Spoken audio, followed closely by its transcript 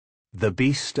The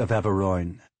Beast of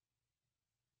Averoigne.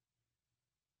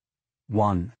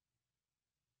 1.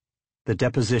 The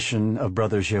Deposition of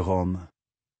Brother Jérôme.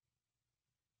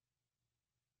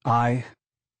 I,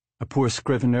 a poor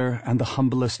scrivener and the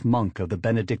humblest monk of the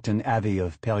Benedictine Abbey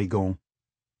of Périgord,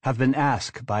 have been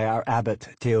asked by our abbot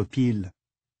Théophile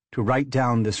to write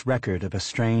down this record of a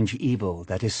strange evil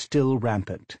that is still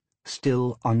rampant,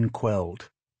 still unquelled.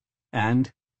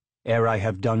 And, ere I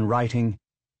have done writing,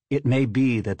 it may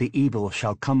be that the evil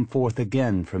shall come forth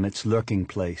again from its lurking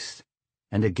place,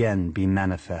 and again be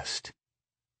manifest.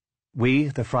 We,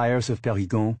 the friars of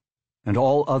Périgord, and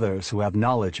all others who have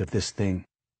knowledge of this thing,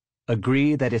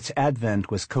 agree that its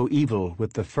advent was coeval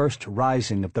with the first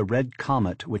rising of the red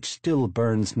comet which still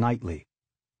burns nightly,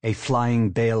 a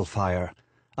flying balefire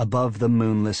above the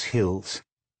moonless hills,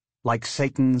 like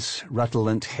Satan's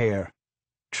rutilant hair,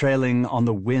 trailing on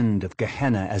the wind of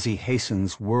Gehenna as he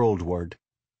hastens worldward.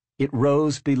 It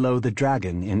rose below the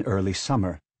dragon in early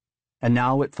summer, and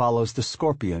now it follows the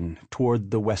scorpion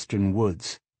toward the western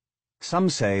woods.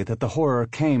 Some say that the horror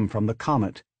came from the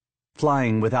comet,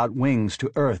 flying without wings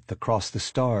to earth across the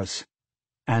stars.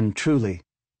 And truly,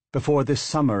 before this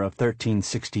summer of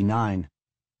 1369,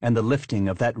 and the lifting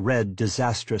of that red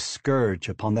disastrous scourge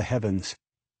upon the heavens,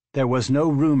 there was no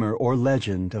rumor or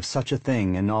legend of such a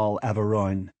thing in all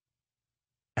Averoigne.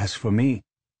 As for me,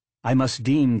 I must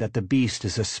deem that the beast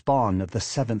is a spawn of the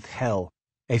seventh hell,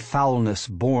 a foulness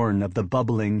born of the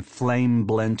bubbling,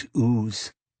 flame-blent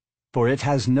ooze, for it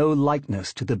has no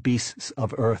likeness to the beasts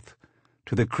of earth,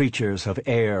 to the creatures of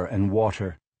air and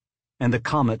water, and the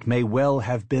comet may well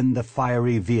have been the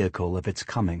fiery vehicle of its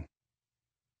coming.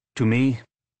 To me,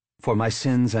 for my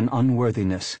sins and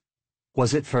unworthiness,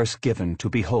 was it first given to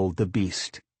behold the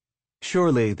beast.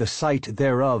 Surely the sight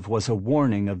thereof was a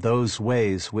warning of those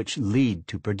ways which lead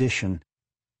to perdition.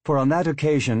 For on that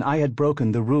occasion I had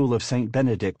broken the rule of St.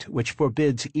 Benedict which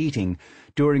forbids eating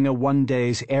during a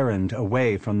one-day's errand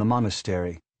away from the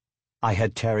monastery. I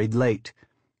had tarried late,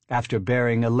 after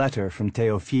bearing a letter from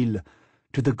Théophile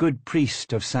to the good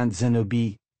priest of Sainte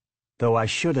Zenobie, though I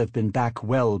should have been back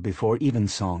well before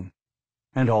evensong.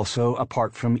 And also,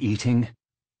 apart from eating,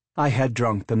 I had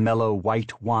drunk the mellow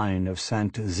white wine of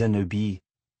Sainte Zenobie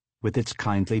with its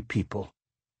kindly people.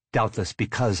 Doubtless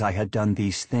because I had done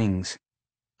these things,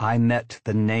 I met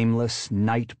the nameless,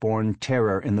 night-born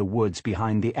terror in the woods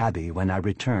behind the abbey when I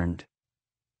returned.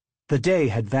 The day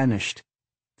had vanished,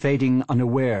 fading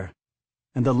unaware,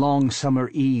 and the long summer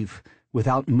eve,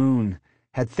 without moon,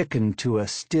 had thickened to a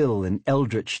still and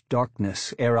eldritch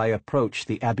darkness ere I approached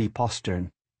the abbey postern,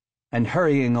 and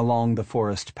hurrying along the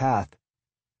forest path,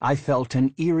 I felt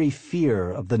an eerie fear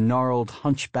of the gnarled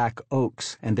hunchback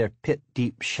oaks and their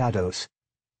pit-deep shadows,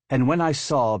 and when I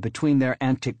saw between their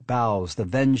antic boughs the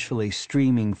vengefully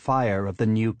streaming fire of the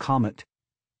new comet,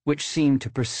 which seemed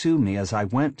to pursue me as I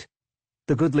went,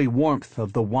 the goodly warmth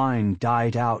of the wine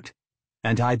died out,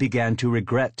 and I began to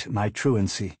regret my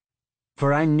truancy,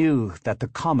 for I knew that the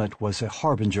comet was a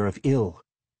harbinger of ill,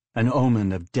 an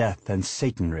omen of death and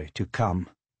Satanry to come.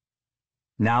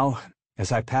 Now,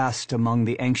 as I passed among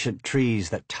the ancient trees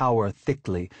that tower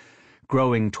thickly,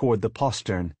 growing toward the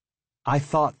postern, I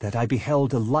thought that I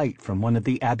beheld a light from one of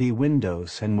the abbey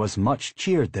windows, and was much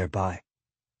cheered thereby.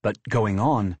 But going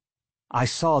on, I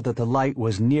saw that the light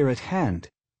was near at hand,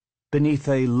 beneath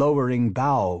a lowering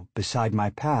bough beside my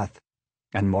path,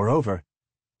 and moreover,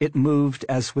 it moved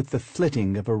as with the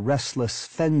flitting of a restless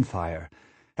fen-fire,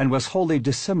 and was wholly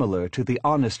dissimilar to the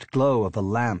honest glow of a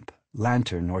lamp,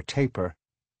 lantern, or taper.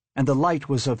 And the light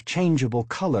was of changeable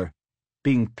color,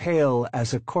 being pale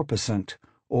as a corpuscent,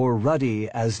 or ruddy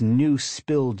as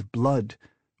new-spilled blood,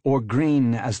 or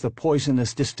green as the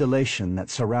poisonous distillation that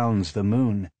surrounds the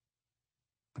moon.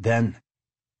 Then,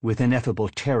 with ineffable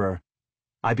terror,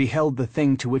 I beheld the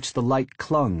thing to which the light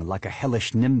clung like a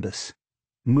hellish nimbus,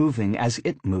 moving as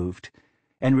it moved,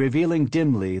 and revealing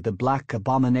dimly the black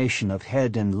abomination of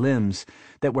head and limbs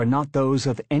that were not those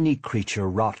of any creature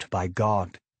wrought by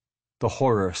God. The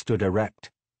horror stood erect,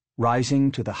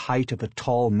 rising to the height of a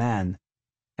tall man,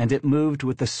 and it moved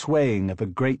with the swaying of a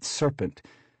great serpent,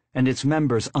 and its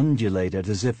members undulated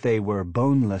as if they were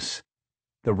boneless.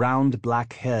 The round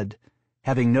black head,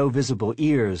 having no visible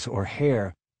ears or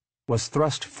hair, was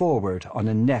thrust forward on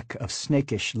a neck of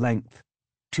snakish length.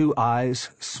 2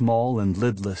 eyes, small and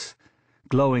lidless,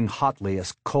 glowing hotly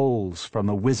as coals from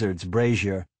a wizard's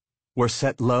brazier, were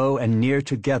set low and near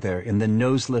together in the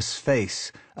noseless face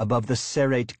above the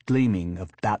serrate gleaming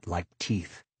of bat-like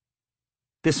teeth.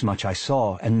 This much I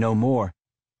saw, and no more,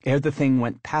 ere the thing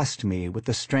went past me with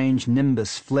the strange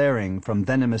nimbus flaring from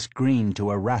venomous green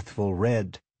to a wrathful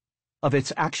red. Of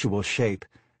its actual shape,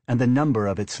 and the number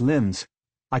of its limbs,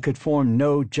 I could form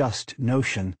no just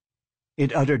notion.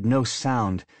 It uttered no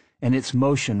sound, and its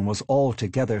motion was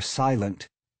altogether silent.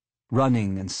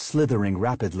 Running and slithering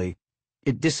rapidly,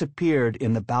 it disappeared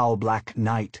in the bow-black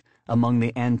night among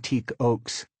the antique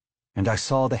oaks, and I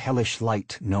saw the hellish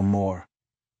light no more.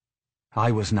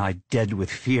 I was nigh dead with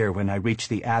fear when I reached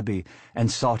the abbey and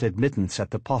sought admittance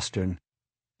at the postern,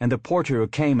 and the porter who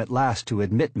came at last to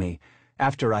admit me,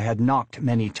 after I had knocked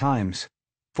many times,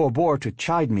 forbore to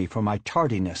chide me for my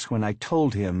tardiness when I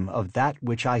told him of that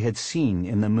which I had seen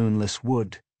in the moonless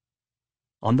wood.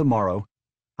 On the morrow,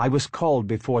 I was called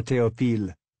before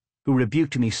Théophile, who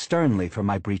rebuked me sternly for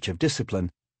my breach of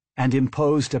discipline, and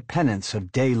imposed a penance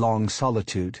of day-long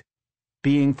solitude.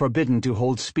 Being forbidden to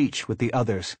hold speech with the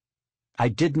others, I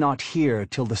did not hear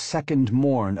till the second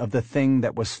morn of the thing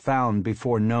that was found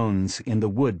before nones in the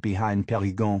wood behind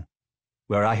Périgord,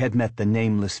 where I had met the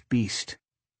nameless beast.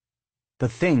 The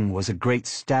thing was a great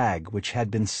stag which had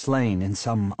been slain in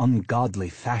some ungodly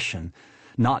fashion,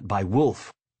 not by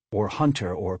wolf, or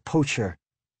hunter, or poacher.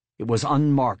 It was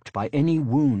unmarked by any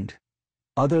wound,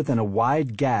 other than a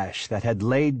wide gash that had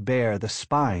laid bare the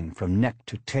spine from neck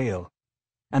to tail,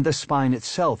 and the spine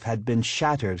itself had been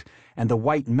shattered and the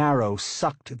white marrow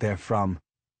sucked therefrom,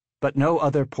 but no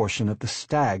other portion of the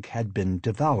stag had been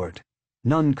devoured.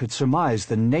 None could surmise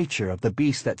the nature of the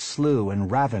beast that slew and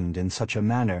ravened in such a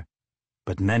manner,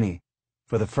 but many,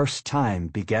 for the first time,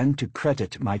 began to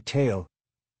credit my tale,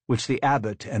 which the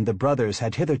abbot and the brothers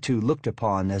had hitherto looked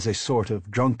upon as a sort of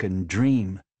drunken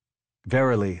dream.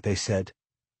 Verily, they said,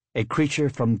 a creature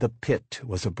from the pit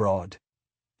was abroad,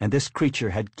 and this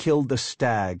creature had killed the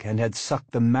stag and had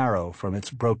sucked the marrow from its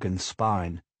broken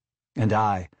spine. And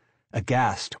I,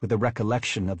 aghast with the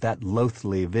recollection of that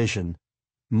loathly vision,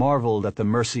 marveled at the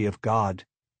mercy of God,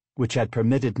 which had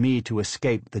permitted me to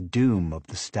escape the doom of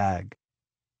the stag.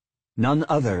 None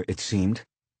other, it seemed,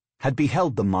 had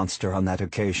beheld the monster on that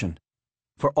occasion,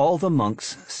 for all the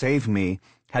monks, save me,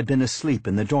 had been asleep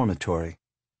in the dormitory,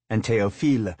 and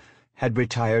Théophile had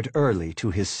retired early to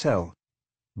his cell.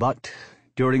 But,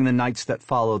 during the nights that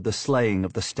followed the slaying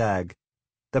of the stag,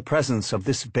 the presence of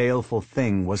this baleful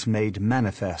thing was made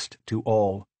manifest to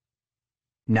all.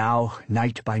 Now,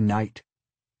 night by night,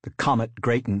 the comet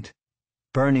greatened,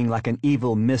 burning like an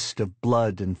evil mist of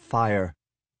blood and fire,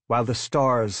 while the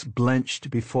stars blenched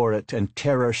before it and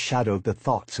terror shadowed the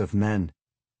thoughts of men.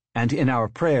 And in our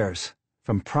prayers,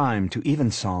 from prime to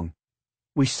evensong,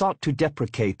 we sought to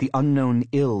deprecate the unknown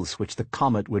ills which the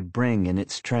comet would bring in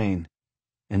its train.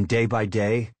 And day by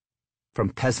day, from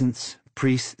peasants,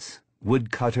 priests,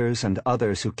 woodcutters, and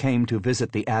others who came to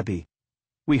visit the abbey,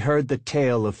 we heard the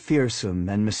tale of fearsome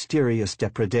and mysterious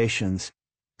depredations,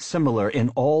 similar in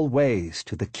all ways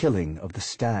to the killing of the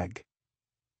stag.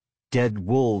 Dead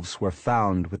wolves were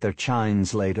found with their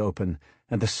chines laid open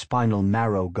and the spinal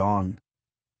marrow gone,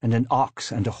 and an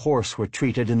ox and a horse were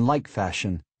treated in like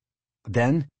fashion.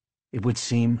 Then, it would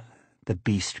seem, the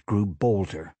beast grew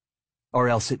bolder, or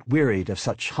else it wearied of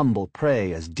such humble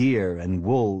prey as deer and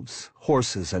wolves,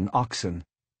 horses and oxen.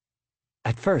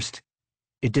 At first,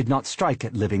 it did not strike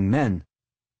at living men,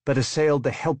 but assailed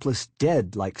the helpless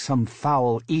dead like some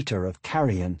foul eater of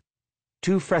carrion.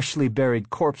 2 freshly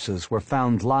buried corpses were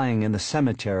found lying in the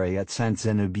cemetery at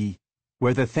Saint-Zénobie,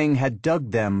 where the thing had dug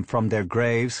them from their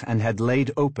graves and had laid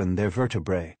open their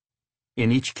vertebrae.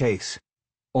 In each case,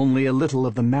 only a little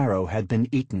of the marrow had been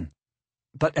eaten,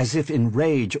 but as if in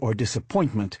rage or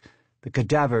disappointment, the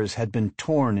cadavers had been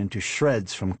torn into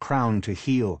shreds from crown to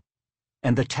heel,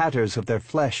 and the tatters of their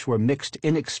flesh were mixed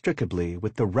inextricably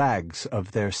with the rags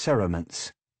of their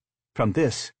cerements. From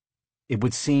this, it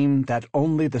would seem that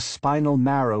only the spinal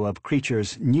marrow of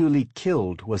creatures newly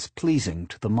killed was pleasing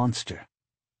to the monster.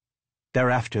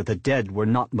 Thereafter the dead were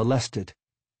not molested,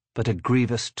 but a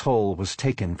grievous toll was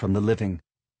taken from the living.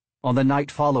 On the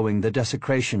night following the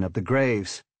desecration of the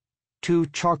graves, 2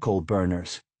 charcoal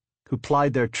burners, who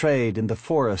plied their trade in the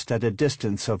forest at a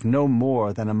distance of no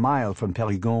more than a mile from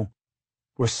Périgord,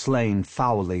 were slain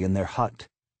foully in their hut.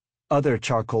 Other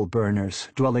charcoal burners,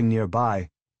 dwelling nearby,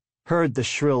 heard the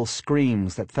shrill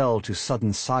screams that fell to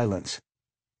sudden silence,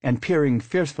 and peering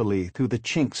fearfully through the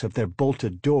chinks of their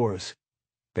bolted doors,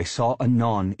 they saw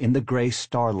anon in the grey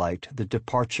starlight the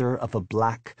departure of a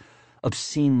black,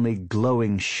 obscenely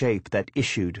glowing shape that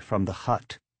issued from the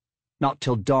hut. Not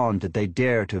till dawn did they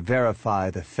dare to verify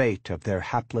the fate of their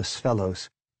hapless fellows,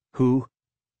 who,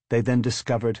 they then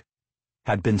discovered,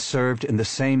 had been served in the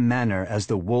same manner as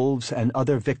the wolves and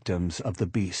other victims of the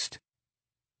beast.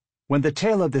 When the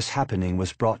tale of this happening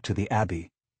was brought to the abbey,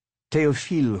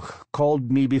 Théophile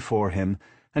called me before him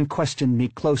and questioned me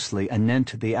closely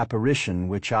anent the apparition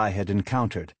which I had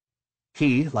encountered.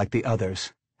 He, like the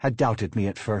others, had doubted me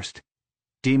at first,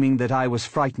 deeming that I was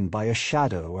frightened by a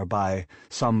shadow or by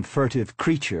some furtive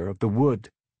creature of the wood.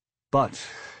 But,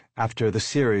 after the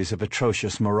series of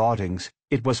atrocious maraudings,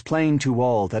 it was plain to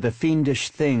all that a fiendish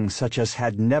thing such as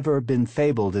had never been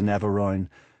fabled in Averoigne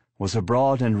was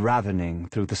abroad and ravening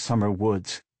through the summer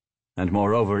woods, and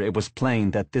moreover it was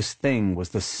plain that this thing was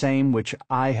the same which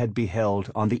I had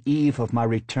beheld on the eve of my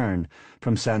return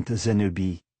from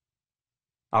Sainte-Zenobie.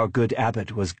 Our good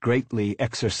abbot was greatly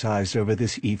exercised over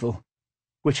this evil,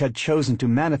 which had chosen to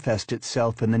manifest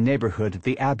itself in the neighborhood of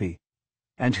the abbey,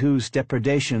 and whose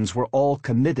depredations were all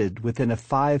committed within a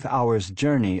 5 hours'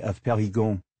 journey of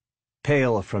Périgord.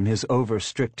 Pale from his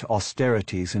over-strict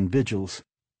austerities and vigils,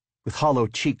 with hollow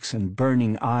cheeks and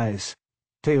burning eyes,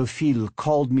 Théophile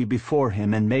called me before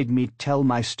him and made me tell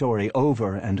my story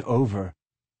over and over,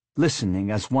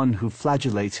 listening as one who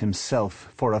flagellates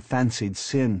himself for a fancied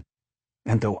sin.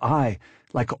 And though I,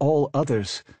 like all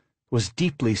others, was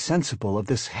deeply sensible of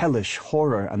this hellish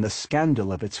horror and the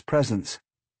scandal of its presence,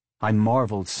 I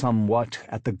marveled somewhat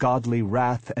at the godly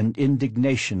wrath and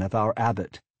indignation of our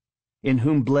abbot, in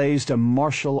whom blazed a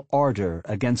martial ardor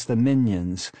against the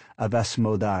minions of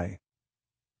Asmodai.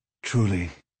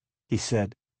 "Truly," he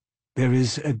said, "there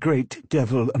is a great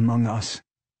devil among us,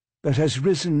 that has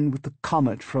risen with the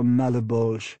comet from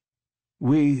Malebolge.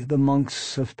 We, the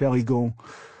monks of Périgord,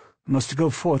 must go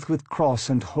forth with cross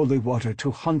and holy water to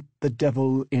hunt the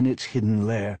devil in its hidden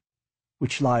lair,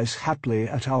 which lies haply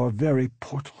at our very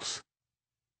portals."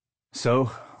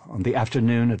 So, on the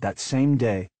afternoon of that same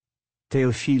day,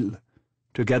 Théophile,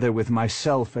 together with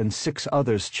myself and 6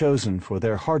 others chosen for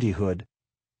their hardihood,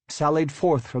 sallied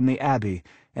forth from the abbey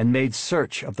and made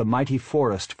search of the mighty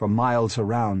forest for miles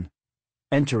around,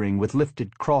 entering with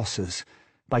lifted crosses,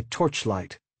 by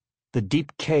torchlight, the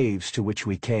deep caves to which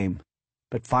we came,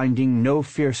 but finding no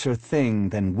fiercer thing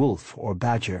than wolf or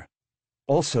badger.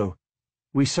 Also,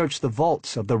 we searched the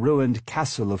vaults of the ruined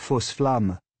castle of Fausse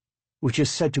Flamme, which is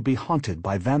said to be haunted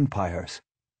by vampires,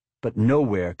 but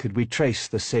nowhere could we trace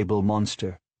the sable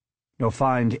monster, nor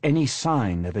find any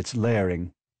sign of its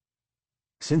lairing.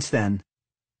 Since then,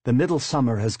 the middle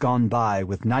summer has gone by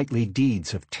with nightly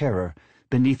deeds of terror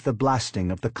beneath the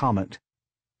blasting of the comet.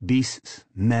 Beasts,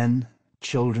 men,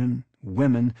 children,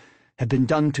 women have been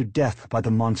done to death by the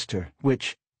monster,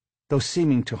 which, though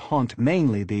seeming to haunt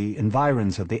mainly the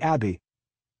environs of the abbey,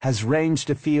 has ranged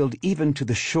afield even to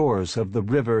the shores of the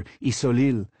river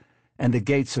Isolil and the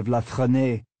gates of La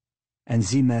Frenée and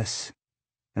Zimès,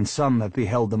 and some have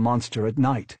beheld the monster at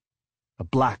night, a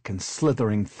black and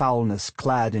slithering foulness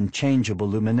clad in changeable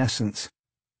luminescence,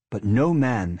 but no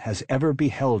man has ever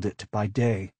beheld it by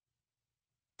day.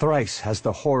 Thrice has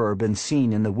the horror been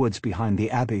seen in the woods behind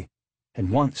the abbey, and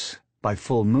once, by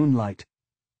full moonlight,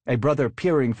 a brother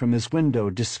peering from his window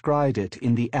descried it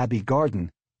in the abbey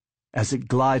garden, as it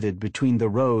glided between the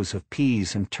rows of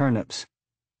peas and turnips,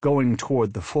 going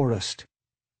toward the forest,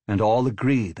 and all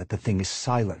agree that the thing is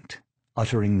silent,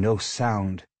 uttering no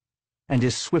sound, and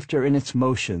is swifter in its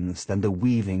motions than the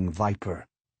weaving viper.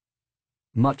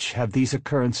 Much have these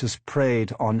occurrences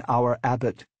preyed on our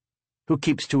abbot, who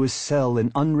keeps to his cell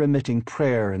in unremitting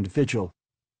prayer and vigil,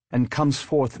 and comes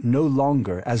forth no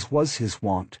longer, as was his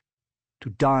wont, to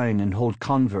dine and hold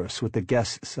converse with the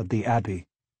guests of the abbey.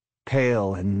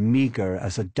 Pale and meagre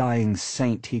as a dying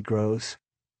saint he grows,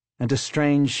 and a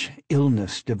strange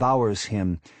illness devours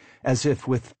him, as if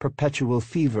with perpetual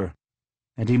fever,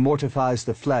 and he mortifies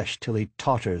the flesh till he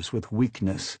totters with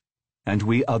weakness. And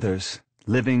we others,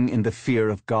 living in the fear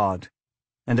of God,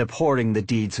 and abhorring the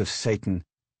deeds of Satan,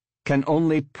 can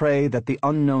only pray that the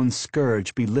unknown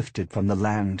scourge be lifted from the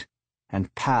land,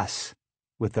 and pass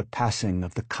with the passing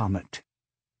of the comet.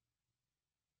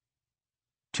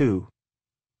 2.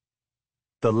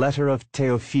 The Letter of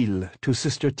Théophile to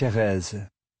Sister Thérèse.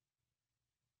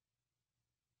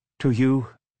 To you,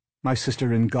 my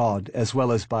sister in God, as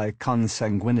well as by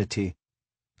consanguinity,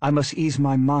 I must ease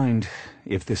my mind,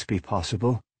 if this be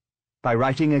possible, by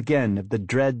writing again of the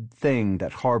dread thing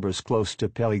that harbors close to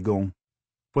Périgord.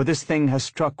 For this thing has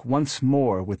struck once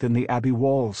more within the abbey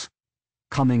walls,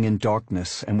 coming in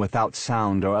darkness and without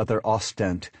sound or other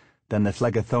ostent than the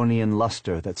phlegethonian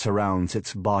lustre that surrounds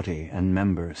its body and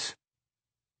members.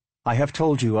 I have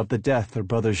told you of the death of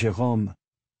Brother Jérôme,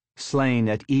 slain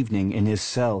at evening in his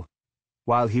cell,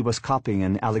 while he was copying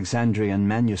an Alexandrian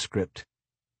manuscript.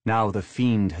 Now the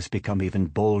fiend has become even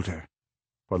bolder,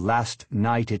 for last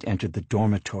night it entered the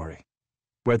dormitory,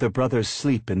 where the brothers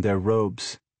sleep in their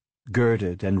robes,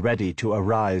 girded and ready to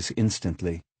arise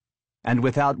instantly, and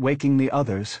without waking the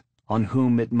others, on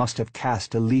whom it must have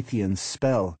cast a Lethean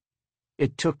spell.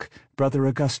 It took Brother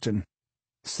Augustine,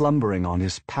 slumbering on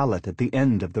his pallet at the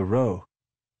end of the row,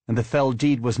 and the fell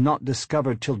deed was not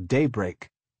discovered till daybreak,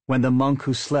 when the monk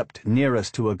who slept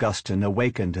nearest to Augustine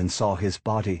awakened and saw his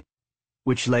body,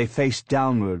 which lay face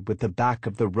downward with the back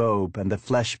of the robe and the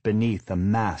flesh beneath a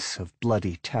mass of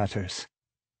bloody tatters.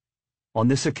 On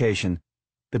this occasion,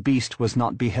 the beast was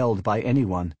not beheld by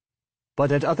anyone, but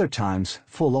at other times,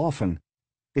 full often,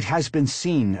 it has been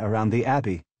seen around the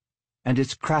abbey, and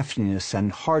its craftiness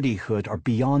and hardihood are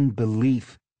beyond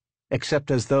belief,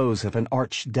 except as those of an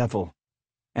arch-devil,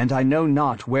 and I know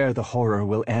not where the horror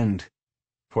will end,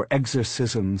 for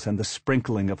exorcisms and the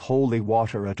sprinkling of holy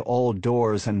water at all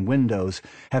doors and windows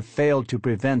have failed to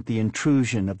prevent the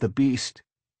intrusion of the beast,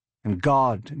 and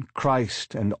God and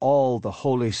Christ and all the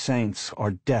holy saints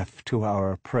are deaf to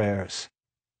our prayers.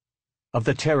 Of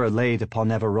the terror laid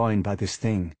upon Averoigne by this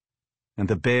thing, and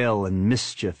the bale and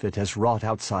mischief it has wrought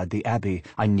outside the abbey,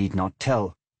 I need not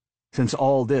tell, since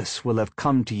all this will have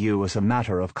come to you as a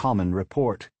matter of common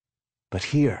report. But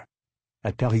here,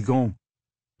 at Périgord,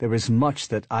 there is much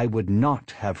that I would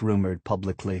not have rumored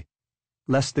publicly,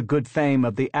 lest the good fame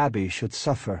of the abbey should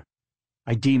suffer.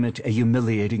 I deem it a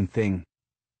humiliating thing,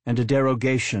 and a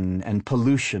derogation and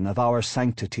pollution of our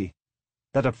sanctity,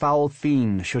 that a foul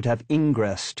fiend should have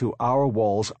ingress to our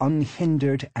walls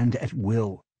unhindered and at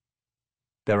will.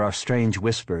 There are strange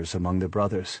whispers among the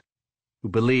brothers, who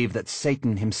believe that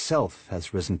Satan himself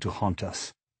has risen to haunt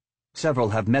us. Several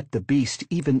have met the beast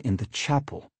even in the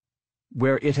chapel,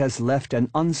 where it has left an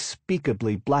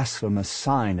unspeakably blasphemous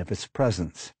sign of its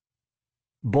presence.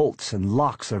 Bolts and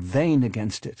locks are vain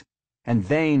against it, and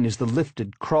vain is the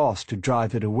lifted cross to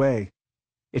drive it away.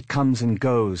 It comes and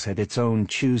goes at its own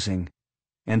choosing,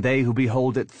 and they who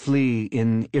behold it flee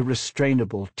in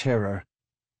irrestrainable terror.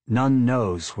 None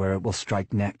knows where it will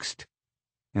strike next,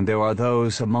 and there are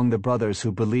those among the brothers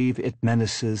who believe it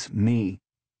menaces me,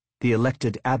 the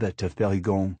elected abbot of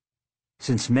Périgord,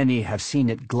 since many have seen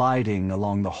it gliding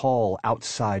along the hall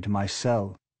outside my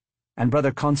cell, and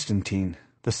Brother Constantine,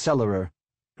 the cellarer,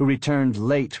 who returned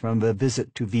late from a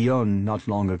visit to Vion not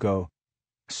long ago,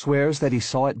 swears that he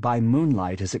saw it by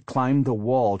moonlight as it climbed the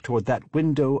wall toward that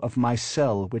window of my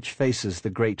cell which faces the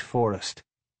great forest,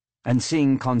 and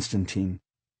seeing Constantine,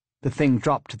 the thing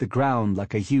dropped to the ground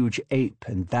like a huge ape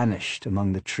and vanished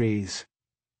among the trees.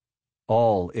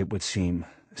 All, it would seem,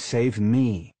 save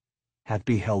me, have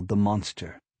beheld the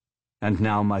monster. And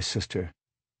now, my sister,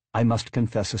 I must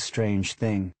confess a strange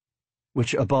thing,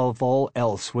 which above all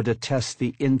else would attest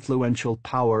the influential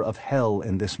power of hell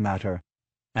in this matter,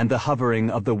 and the hovering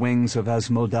of the wings of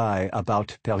Asmodai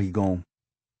about Périgord.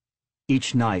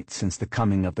 Each night since the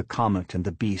coming of the comet and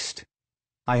the beast,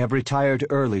 I have retired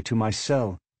early to my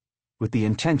cell, with the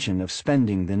intention of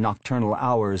spending the nocturnal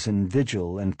hours in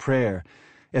vigil and prayer,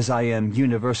 as I am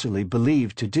universally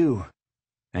believed to do,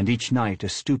 and each night a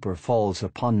stupor falls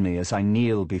upon me as I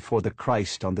kneel before the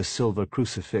Christ on the silver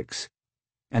crucifix,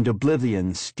 and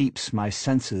oblivion steeps my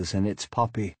senses in its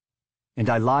poppy, and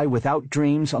I lie without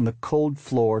dreams on the cold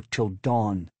floor till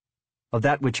dawn. Of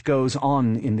that which goes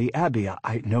on in the abbey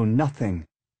I know nothing,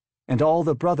 and all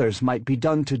the brothers might be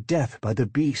done to death by the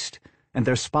beast, and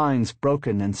their spines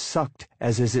broken and sucked,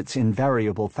 as is its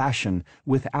invariable fashion,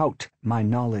 without my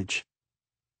knowledge.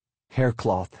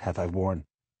 Haircloth have I worn,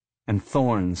 and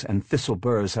thorns and thistle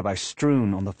burrs have I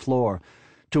strewn on the floor,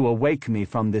 to awake me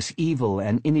from this evil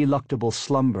and ineluctable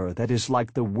slumber that is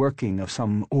like the working of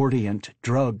some orient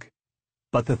drug.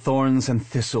 But the thorns and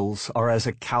thistles are as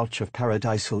a couch of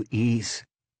paradisal ease,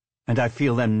 and I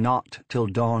feel them not till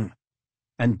dawn,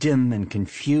 and dim and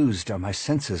confused are my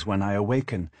senses when I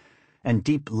awaken, and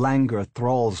deep languor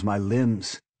thralls my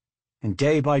limbs, and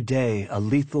day by day a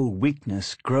lethal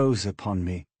weakness grows upon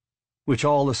me, which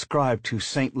all ascribe to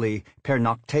saintly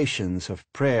pernoctations of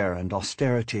prayer and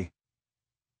austerity.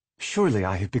 Surely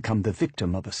I have become the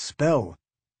victim of a spell,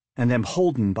 and am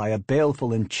holden by a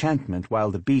baleful enchantment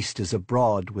while the beast is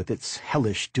abroad with its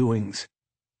hellish doings.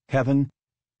 Heaven,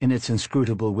 in its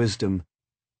inscrutable wisdom,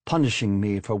 punishing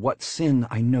me for what sin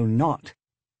I know not,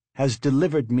 has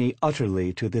delivered me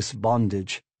utterly to this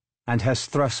bondage, and has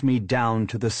thrust me down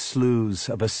to the sloughs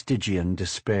of a Stygian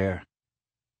despair.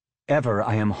 Ever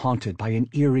I am haunted by an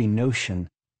eerie notion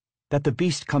that the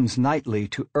beast comes nightly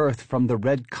to earth from the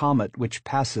red comet which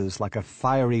passes like a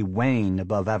fiery wain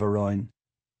above Averoigne,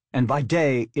 and by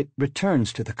day it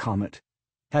returns to the comet,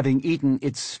 having eaten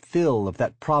its fill of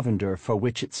that provender for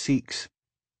which it seeks,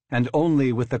 and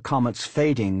only with the comet's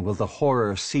fading will the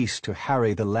horror cease to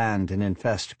harry the land and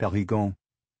infest Périgord.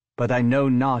 But I know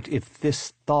not if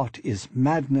this thought is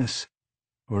madness,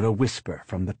 or a whisper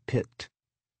from the pit.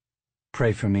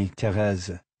 Pray for me,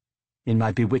 Thérèse, in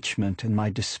my bewitchment and my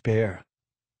despair,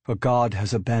 for God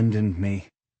has abandoned me,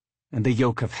 and the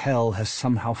yoke of hell has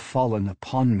somehow fallen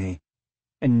upon me,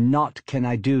 and naught can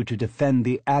I do to defend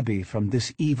the abbey from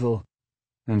this evil,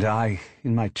 and I,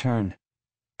 in my turn,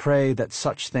 pray that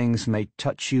such things may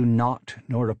touch you not,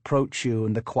 nor approach you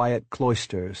in the quiet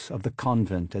cloisters of the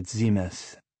convent at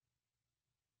Zimes.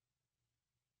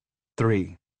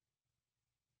 3.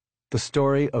 The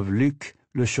Story of Luc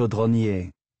le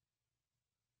Chaudronnier.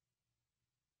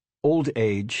 Old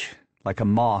age, like a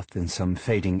moth in some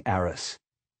fading arras,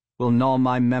 will gnaw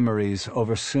my memories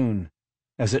over soon,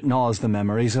 as it gnaws the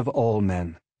memories of all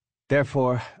men.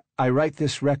 Therefore, I write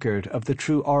this record of the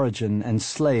true origin and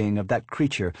slaying of that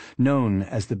creature known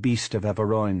as the Beast of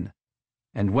Averoigne,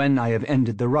 and when I have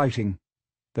ended the writing,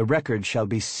 the record shall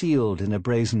be sealed in a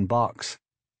brazen box,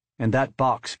 and that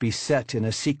box be set in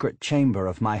a secret chamber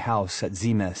of my house at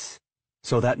Zimes,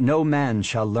 so that no man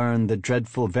shall learn the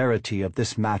dreadful verity of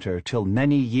this matter till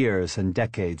many years and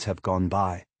decades have gone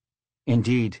by.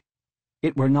 Indeed,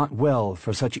 it were not well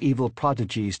for such evil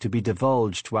prodigies to be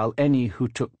divulged while any who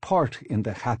took part in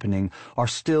the happening are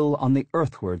still on the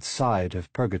earthward side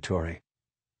of purgatory.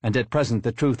 And at present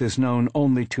the truth is known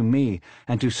only to me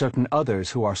and to certain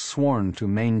others who are sworn to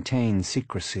maintain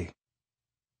secrecy.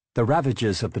 The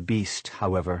ravages of the beast,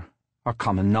 however, are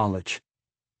common knowledge,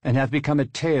 and have become a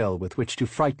tale with which to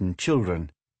frighten children.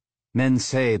 Men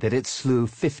say that it slew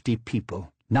 50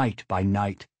 people, night by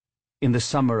night, in the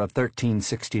summer of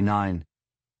 1369,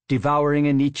 devouring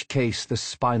in each case the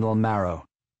spinal marrow.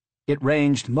 It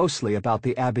ranged mostly about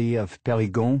the abbey of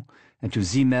Périgord, and to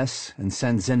Zimes and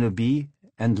Saint-Zénobie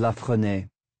and La Frenais.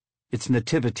 Its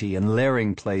nativity and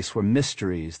lairing place were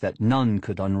mysteries that none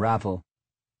could unravel,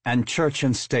 and church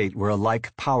and state were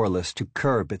alike powerless to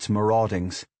curb its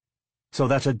maraudings, so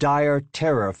that a dire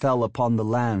terror fell upon the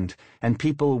land, and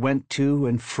people went to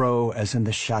and fro as in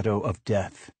the shadow of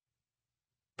death.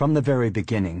 From the very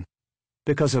beginning,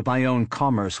 because of my own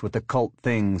commerce with occult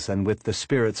things and with the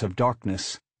spirits of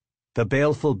darkness, the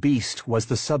baleful beast was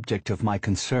the subject of my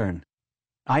concern.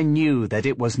 I knew that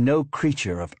it was no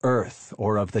creature of earth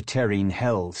or of the terrene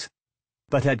hells,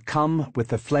 but had come with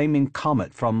the flaming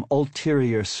comet from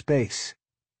ulterior space.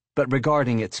 But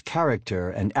regarding its character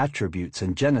and attributes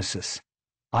and genesis,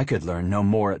 I could learn no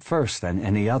more at first than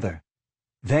any other.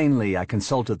 Vainly I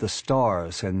consulted the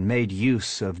stars and made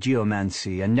use of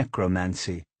geomancy and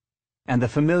necromancy, and the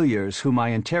familiars whom I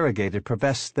interrogated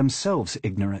professed themselves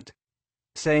ignorant,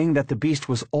 saying that the beast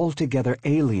was altogether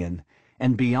alien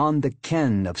and beyond the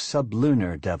ken of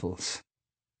sublunar devils.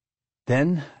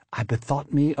 Then I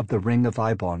bethought me of the ring of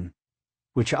Eibon,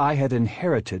 which I had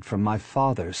inherited from my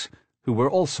fathers, who were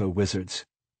also wizards.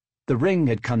 The ring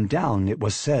had come down, it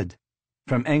was said,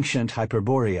 from ancient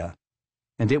Hyperborea,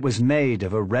 and it was made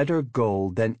of a redder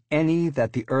gold than any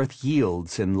that the earth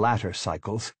yields in latter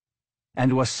cycles,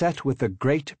 and was set with a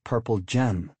great purple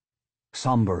gem,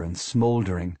 somber and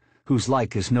smouldering, whose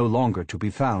like is no longer to be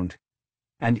found.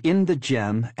 And in the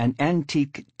gem an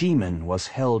antique demon was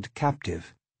held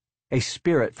captive, a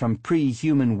spirit from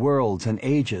pre-human worlds and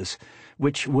ages,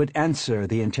 which would answer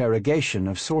the interrogation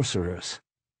of sorcerers.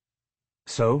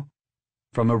 So,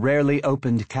 from a rarely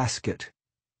opened casket,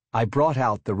 I brought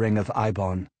out the ring of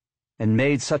Eibon, and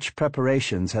made such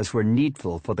preparations as were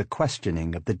needful for the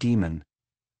questioning of the demon.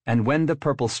 And when the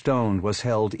purple stone was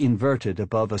held inverted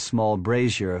above a small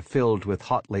brazier filled with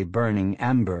hotly burning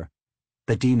amber,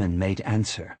 the demon made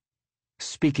answer,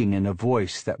 speaking in a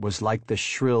voice that was like the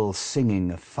shrill singing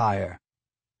of fire.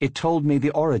 It told me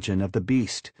the origin of the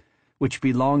beast, which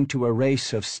belonged to a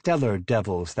race of stellar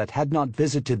devils that had not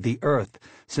visited the earth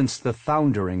since the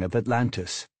foundering of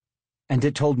Atlantis, and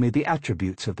it told me the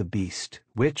attributes of the beast,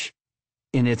 which,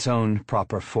 in its own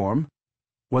proper form,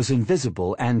 was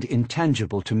invisible and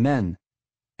intangible to men,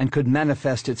 and could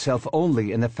manifest itself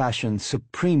only in a fashion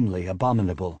supremely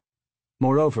abominable.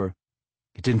 Moreover,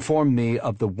 it informed me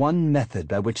of the one method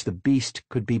by which the beast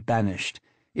could be banished,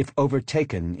 if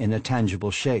overtaken in a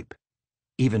tangible shape.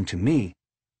 Even to me,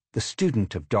 the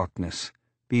student of darkness,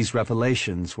 these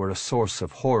revelations were a source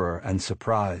of horror and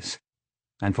surprise,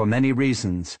 and for many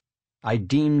reasons I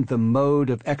deemed the mode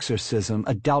of exorcism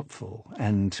a doubtful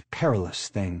and perilous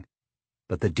thing,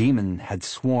 but the demon had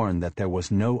sworn that there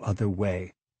was no other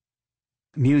way.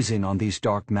 Musing on these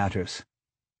dark matters,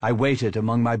 I waited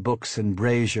among my books and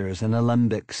braziers and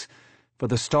alembics, for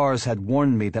the stars had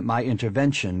warned me that my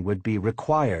intervention would be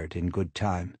required in good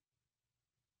time.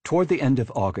 Toward the end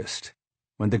of August,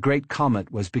 when the great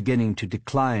comet was beginning to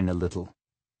decline a little,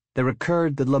 there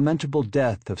occurred the lamentable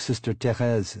death of Sister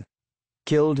Thérèse,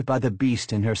 killed by the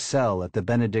beast in her cell at the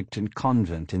Benedictine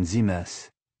convent in Zimes.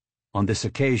 On this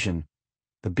occasion,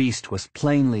 the beast was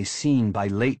plainly seen by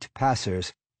late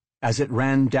passers as it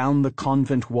ran down the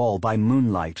convent wall by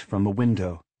moonlight from a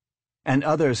window, and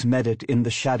others met it in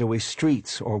the shadowy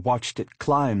streets or watched it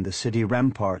climb the city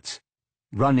ramparts,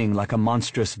 running like a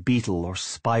monstrous beetle or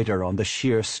spider on the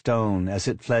sheer stone as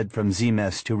it fled from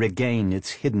Zimes to regain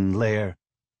its hidden lair.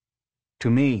 To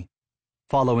me,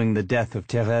 following the death of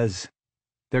Thérèse,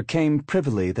 there came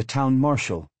privily the town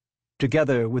marshal,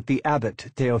 together with the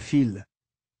abbot Théophile,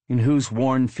 in whose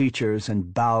worn features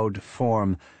and bowed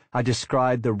form I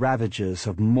described the ravages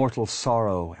of mortal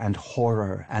sorrow and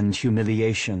horror and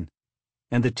humiliation,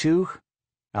 and the two,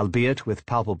 albeit with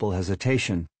palpable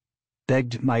hesitation,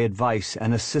 begged my advice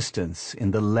and assistance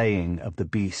in the laying of the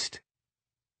beast.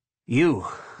 "You,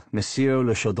 Monsieur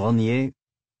le Chaudronnier,"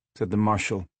 said the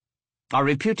marshal, "are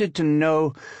reputed to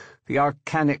know the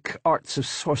arcanic arts of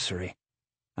sorcery,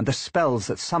 and the spells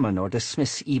that summon or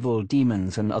dismiss evil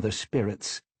demons and other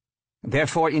spirits.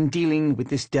 Therefore, in dealing with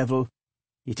this devil,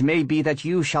 it may be that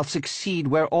you shall succeed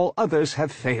where all others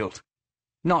have failed.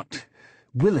 Not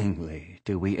willingly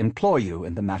do we employ you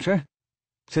in the matter,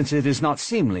 since it is not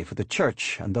seemly for the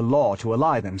Church and the law to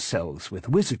ally themselves with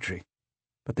wizardry,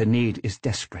 but the need is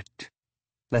desperate,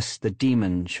 lest the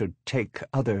demon should take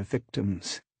other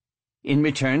victims. In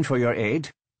return for your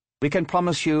aid, we can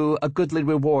promise you a goodly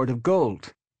reward of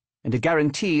gold, and a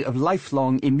guarantee of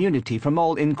lifelong immunity from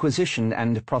all inquisition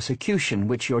and prosecution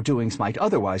which your doings might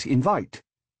otherwise invite.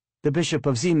 The Bishop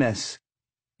of Zimes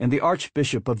and the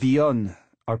Archbishop of Vion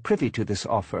are privy to this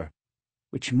offer,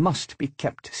 which must be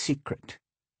kept secret."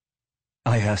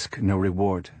 "I ask no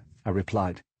reward," I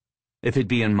replied, "if it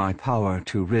be in my power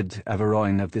to rid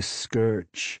Averoigne of this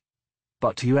scourge.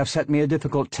 But you have set me a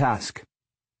difficult task,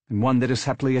 and one that is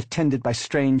happily attended by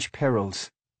strange perils."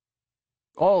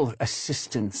 "All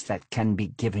assistance that can be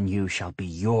given you shall be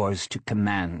yours to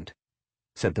command,"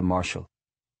 said the marshal.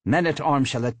 "Men-at-arms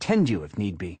shall attend you if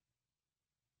need be."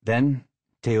 Then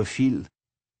Théophile,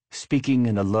 speaking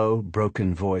in a low,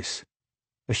 broken voice,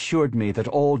 assured me that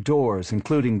all doors,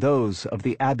 including those of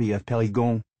the Abbey of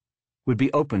Périgord, would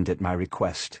be opened at my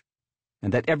request,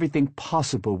 and that everything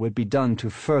possible would be done to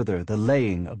further the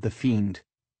laying of the fiend.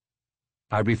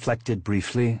 I reflected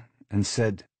briefly and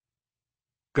said,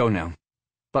 "Go now,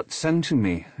 but send to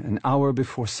me, an hour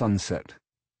before sunset,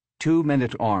 2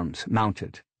 men-at-arms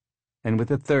mounted, and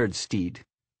with a 3rd steed,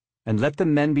 and let the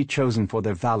men be chosen for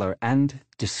their valor and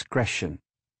discretion,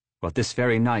 for this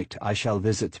very night I shall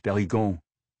visit Périgord,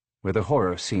 where the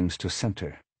horror seems to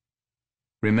center."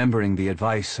 Remembering the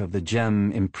advice of the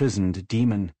gem-imprisoned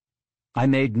demon, I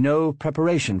made no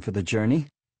preparation for the journey,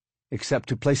 except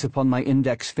to place upon my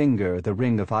index finger the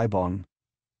ring of Ibon,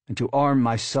 and to arm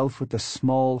myself with a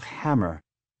small hammer,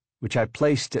 which I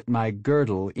placed at my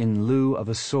girdle in lieu of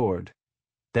a sword.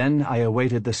 Then I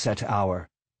awaited the set hour,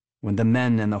 when the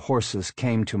men and the horses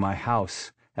came to my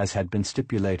house, as had been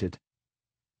stipulated.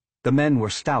 The men were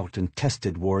stout and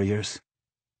tested warriors,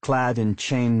 clad in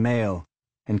chain mail,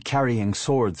 and carrying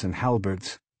swords and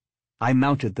halberds. I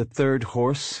mounted the 3rd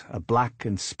horse, a black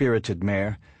and spirited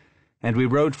mare, and we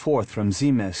rode forth from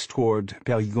Zimes toward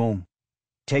Périgord,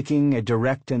 taking a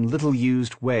direct and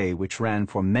little-used way which ran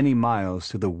for many miles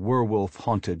through the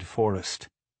werewolf-haunted forest.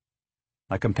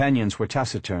 My companions were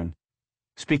taciturn,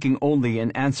 speaking only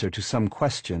in answer to some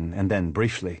question and then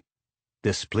briefly.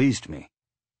 This pleased me,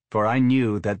 for I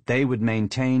knew that they would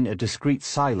maintain a discreet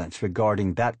silence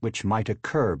regarding that which might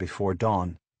occur before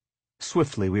dawn.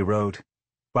 Swiftly we rode,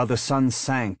 while the sun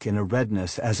sank in a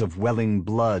redness as of welling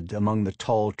blood among the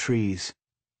tall trees,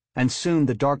 and soon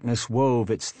the darkness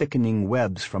wove its thickening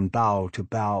webs from bough to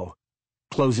bough,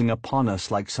 closing upon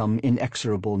us like some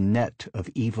inexorable net of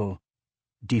evil.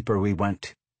 Deeper we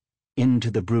went, into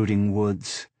the brooding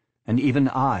woods, and even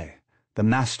I, the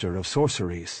master of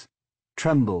sorceries,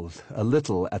 trembled a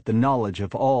little at the knowledge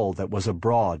of all that was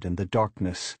abroad in the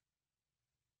darkness.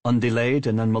 Undelayed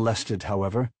and unmolested,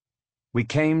 however, we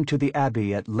came to the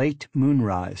abbey at late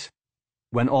moonrise,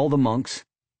 when all the monks,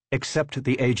 except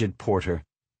the aged porter,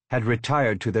 had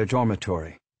retired to their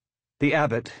dormitory. The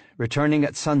abbot, returning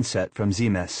at sunset from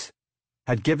Zimes,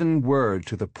 had given word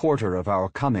to the porter of our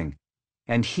coming,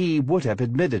 and he would have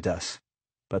admitted us,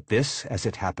 but this, as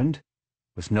it happened,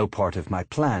 was no part of my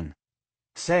plan.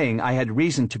 Saying I had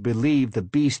reason to believe the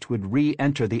beast would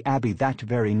re-enter the abbey that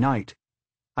very night,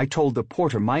 I told the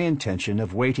porter my intention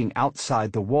of waiting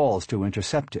outside the walls to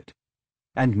intercept it,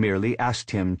 and merely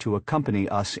asked him to accompany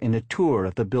us in a tour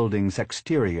of the building's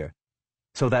exterior,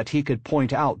 so that he could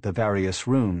point out the various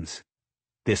rooms.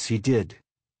 This he did,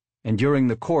 and during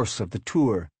the course of the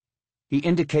tour, He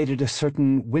indicated a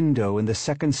certain window in the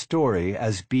second story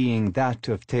as being that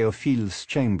of Théophile's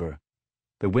chamber.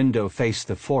 The window faced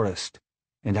the forest,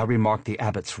 and I remarked the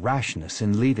abbot's rashness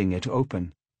in leaving it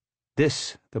open.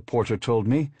 This, the porter told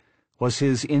me, was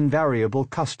his invariable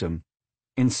custom,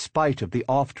 in spite of the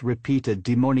oft-repeated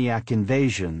demoniac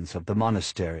invasions of the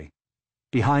monastery.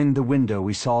 Behind the window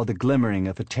we saw the glimmering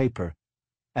of a taper,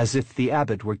 as if the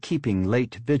abbot were keeping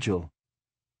late vigil.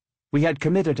 We had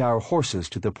committed our horses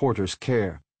to the porter's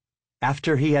care.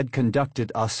 After he had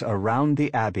conducted us around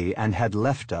the abbey and had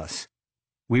left us,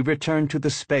 we returned to the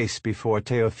space before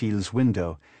Théophile's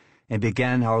window and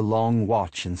began our long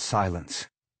watch in silence.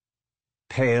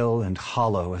 Pale and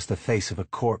hollow as the face of a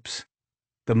corpse,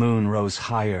 the moon rose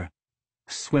higher,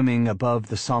 swimming above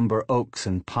the somber oaks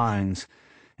and pines,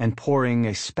 and pouring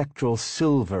a spectral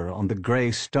silver on the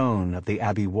grey stone of the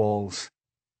abbey walls.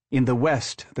 In the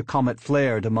west the comet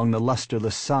flared among the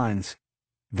lustreless signs,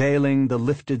 veiling the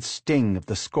lifted sting of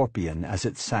the scorpion as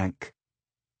it sank.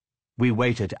 We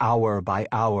waited hour by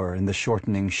hour in the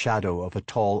shortening shadow of a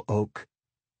tall oak,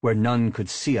 where none could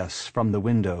see us from the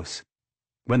windows.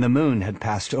 When the moon had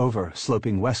passed over,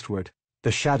 sloping westward,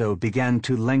 the shadow began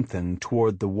to lengthen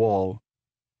toward the wall.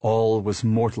 All was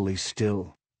mortally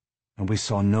still, and we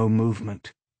saw no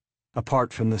movement,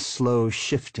 apart from the slow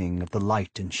shifting of the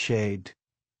light and shade.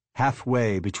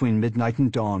 Halfway between midnight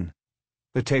and dawn,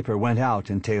 the taper went out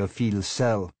in Théophile's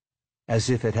cell, as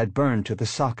if it had burned to the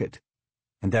socket,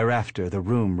 and thereafter the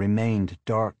room remained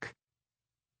dark.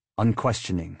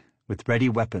 Unquestioning, with ready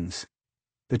weapons,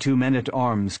 the two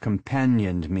men-at-arms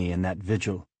companioned me in that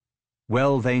vigil.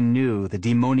 Well they knew the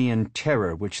demonian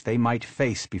terror which they might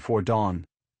face before dawn,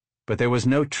 but there was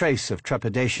no trace of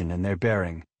trepidation in their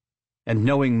bearing, and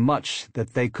knowing much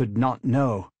that they could not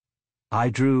know, I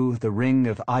drew the ring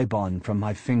of Eibon from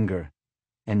my finger,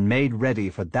 and made ready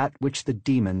for that which the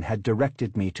demon had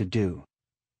directed me to do.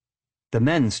 The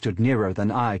men stood nearer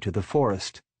than I to the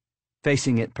forest,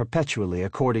 facing it perpetually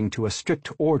according to a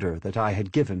strict order that I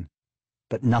had given,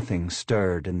 but nothing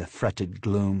stirred in the fretted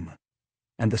gloom,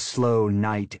 and the slow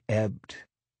night ebbed,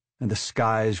 and the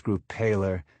skies grew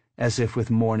paler, as if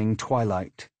with morning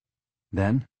twilight.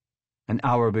 Then, an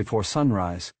hour before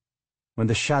sunrise, when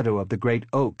the shadow of the great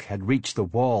oak had reached the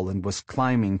wall and was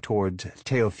climbing toward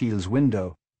Théophile's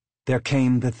window, there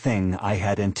came the thing I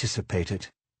had anticipated.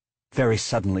 Very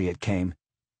suddenly it came,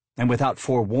 and without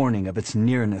forewarning of its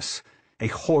nearness, a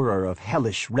horror of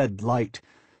hellish red light,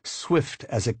 swift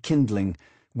as a kindling,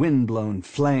 wind-blown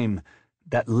flame,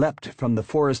 that leapt from the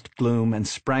forest gloom and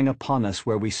sprang upon us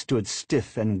where we stood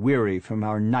stiff and weary from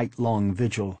our night-long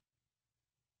vigil.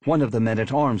 One of the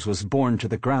men-at-arms was borne to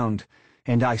the ground,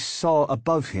 and I saw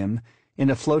above him, in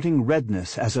a floating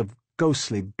redness as of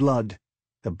ghostly blood,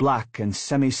 the black and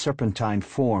semi-serpentine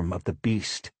form of the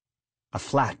beast. A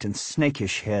flat and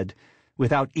snakish head,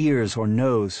 without ears or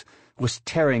nose, was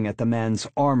tearing at the man's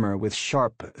armor with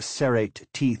sharp, serrate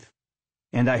teeth,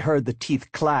 and I heard the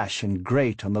teeth clash and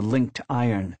grate on the linked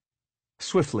iron.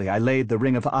 Swiftly I laid the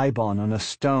ring of Eibon on a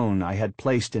stone I had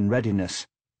placed in readiness,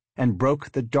 and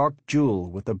broke the dark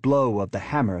jewel with a blow of the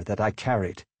hammer that I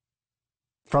carried.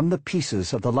 From the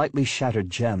pieces of the lightly shattered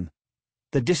gem,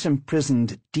 the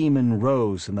disimprisoned demon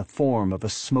rose in the form of a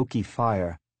smoky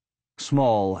fire,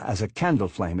 small as a candle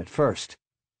flame at first,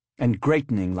 and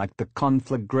grating like the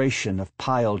conflagration of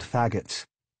piled faggots,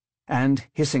 and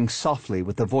hissing softly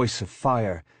with the voice of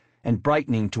fire, and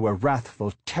brightening to a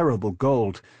wrathful, terrible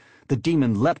gold, the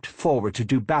demon leapt forward to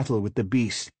do battle with the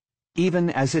beast, even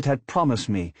as it had promised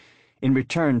me, in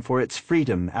return for its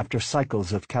freedom after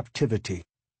cycles of captivity.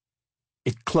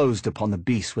 It closed upon the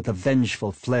beast with a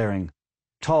vengeful flaring,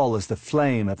 tall as the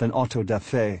flame of an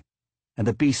auto-da-fe, and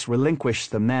the beast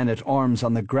relinquished the man-at-arms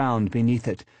on the ground beneath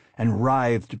it, and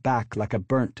writhed back like a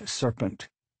burnt serpent.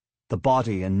 The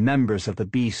body and members of the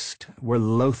beast were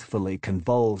loathfully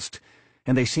convulsed,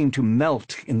 and they seemed to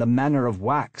melt in the manner of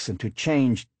wax and to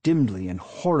change dimly and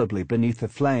horribly beneath the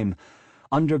flame,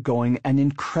 undergoing an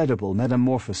incredible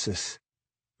metamorphosis.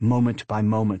 Moment by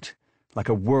moment, like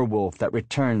a werewolf that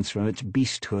returns from its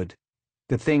beasthood,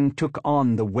 the thing took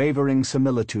on the wavering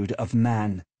similitude of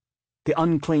man. The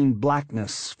unclean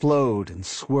blackness flowed and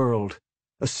swirled,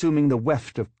 assuming the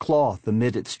weft of cloth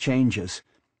amid its changes,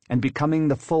 and becoming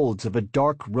the folds of a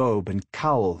dark robe and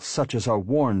cowl such as are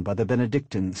worn by the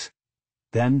Benedictines.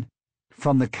 Then,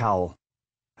 from the cowl,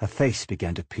 a face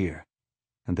began to peer,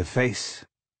 and the face,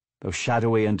 though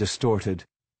shadowy and distorted,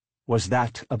 was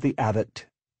that of the abbot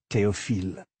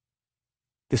Théophile.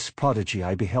 This prodigy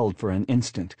I beheld for an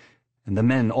instant, and the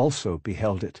men also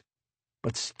beheld it.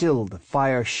 But still the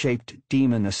fire-shaped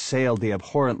demon assailed the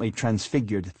abhorrently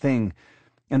transfigured thing,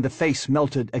 and the face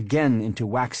melted again into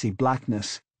waxy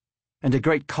blackness, and a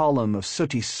great column of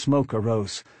sooty smoke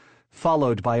arose,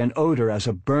 followed by an odor as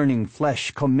of burning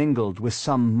flesh commingled with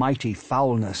some mighty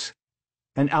foulness.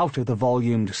 And out of the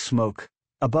volumed smoke,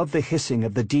 above the hissing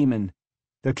of the demon,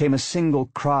 there came a single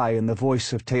cry in the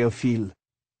voice of Théophile.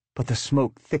 But the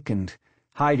smoke thickened,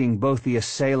 hiding both the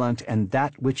assailant and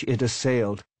that which it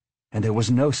assailed, and there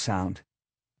was no sound,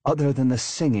 other than the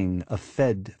singing of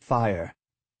fed fire.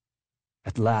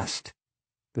 At last,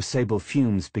 the sable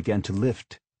fumes began to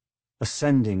lift,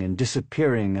 ascending and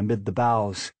disappearing amid the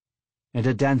boughs, and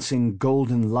a dancing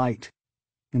golden light,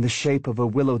 in the shape of a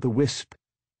will-o'-the-wisp,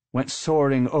 went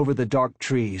soaring over the dark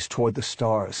trees toward the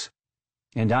stars.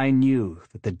 And I knew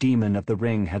that the demon of the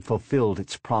ring had fulfilled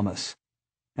its promise,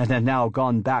 and had now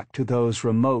gone back to those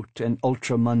remote and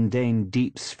ultra-mundane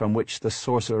deeps from which the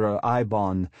sorcerer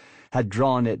Eibon had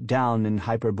drawn it down in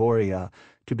Hyperborea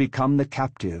to become the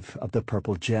captive of the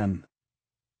purple gem.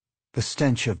 The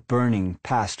stench of burning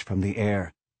passed from the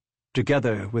air,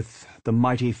 together with the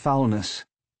mighty foulness,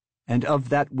 and of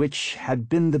that which had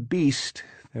been the beast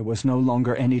there was no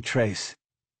longer any trace.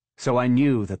 So I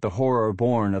knew that the horror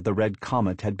born of the red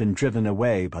comet had been driven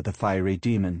away by the fiery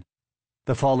demon.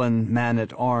 The fallen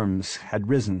man-at-arms had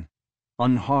risen,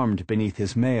 unharmed beneath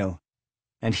his mail,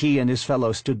 and he and his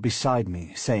fellow stood beside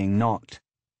me, saying naught.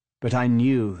 But I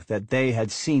knew that they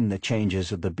had seen the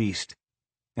changes of the beast,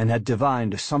 and had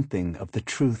divined something of the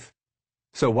truth.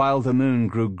 So while the moon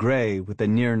grew grey with the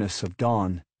nearness of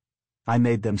dawn, I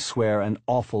made them swear an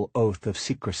awful oath of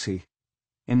secrecy,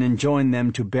 and enjoined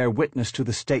them to bear witness to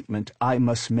the statement I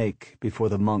must make before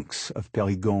the monks of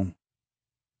Périgord.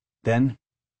 Then,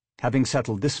 having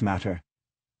settled this matter,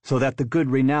 so that the good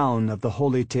renown of the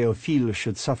holy Théophile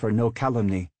should suffer no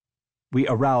calumny, we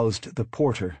aroused the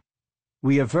porter.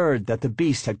 We averred that the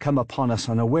beast had come upon us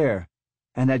unaware,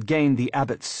 and had gained the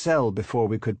abbot's cell before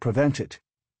we could prevent it,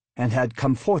 and had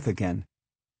come forth again,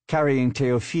 carrying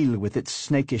Théophile with its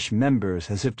snakish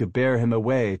members as if to bear him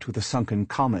away to the sunken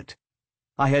comet.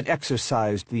 I had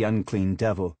exorcised the unclean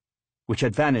devil, which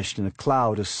had vanished in a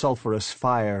cloud of sulphurous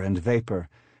fire and vapor,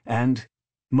 and,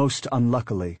 most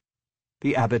unluckily,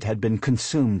 the abbot had been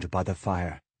consumed by the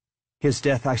fire. His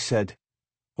death, I said,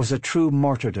 was a true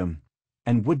martyrdom,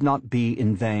 and would not be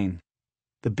in vain.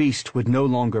 The beast would no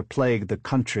longer plague the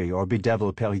country or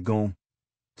bedevil Périgord,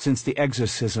 since the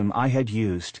exorcism I had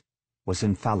used was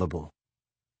infallible.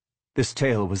 This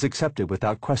tale was accepted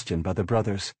without question by the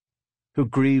brothers, who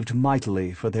grieved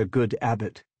mightily for their good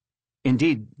abbot.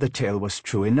 Indeed, the tale was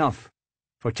true enough,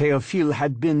 for Théophile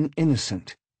had been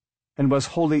innocent, and was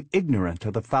wholly ignorant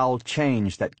of the foul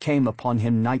change that came upon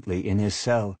him nightly in his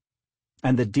cell,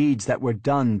 and the deeds that were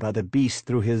done by the beast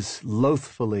through his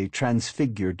loathfully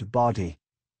transfigured body.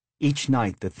 Each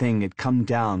night the thing had come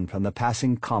down from the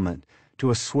passing comet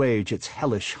to assuage its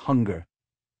hellish hunger,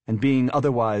 and being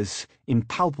otherwise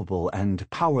impalpable and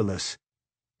powerless,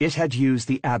 it had used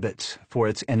the abbot for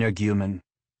its energumen,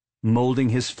 moulding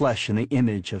his flesh in the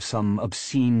image of some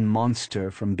obscene monster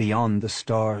from beyond the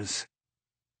stars.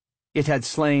 It had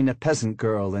slain a peasant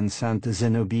girl in Sainte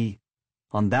Zenobie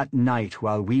on that night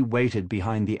while we waited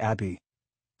behind the abbey,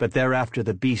 but thereafter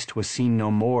the beast was seen no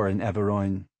more in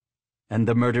Averoigne, and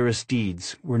the murderous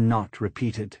deeds were not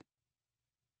repeated.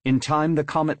 In time the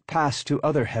comet passed to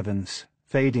other heavens,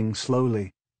 fading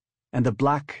slowly, and the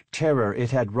black terror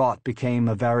it had wrought became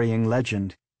a varying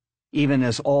legend, even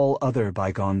as all other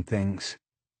bygone things.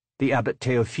 The abbot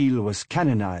Théophile was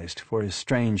canonized for his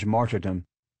strange martyrdom,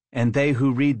 and they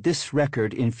who read this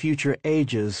record in future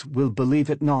ages will believe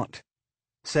it not,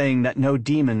 saying that no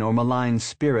demon or malign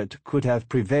spirit could have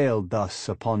prevailed thus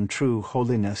upon true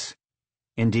holiness.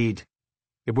 Indeed,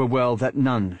 it were well that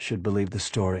none should believe the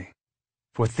story,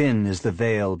 for thin is the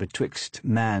veil betwixt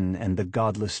man and the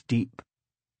godless deep.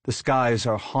 The skies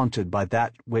are haunted by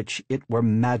that which it were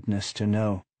madness to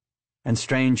know, and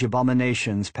strange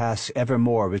abominations pass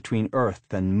evermore between earth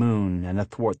and moon and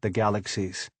athwart the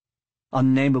galaxies.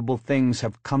 Unnameable things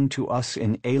have come to us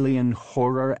in alien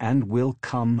horror and will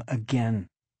come again,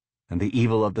 and the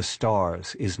evil of the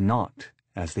stars is not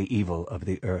as the evil of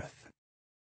the earth.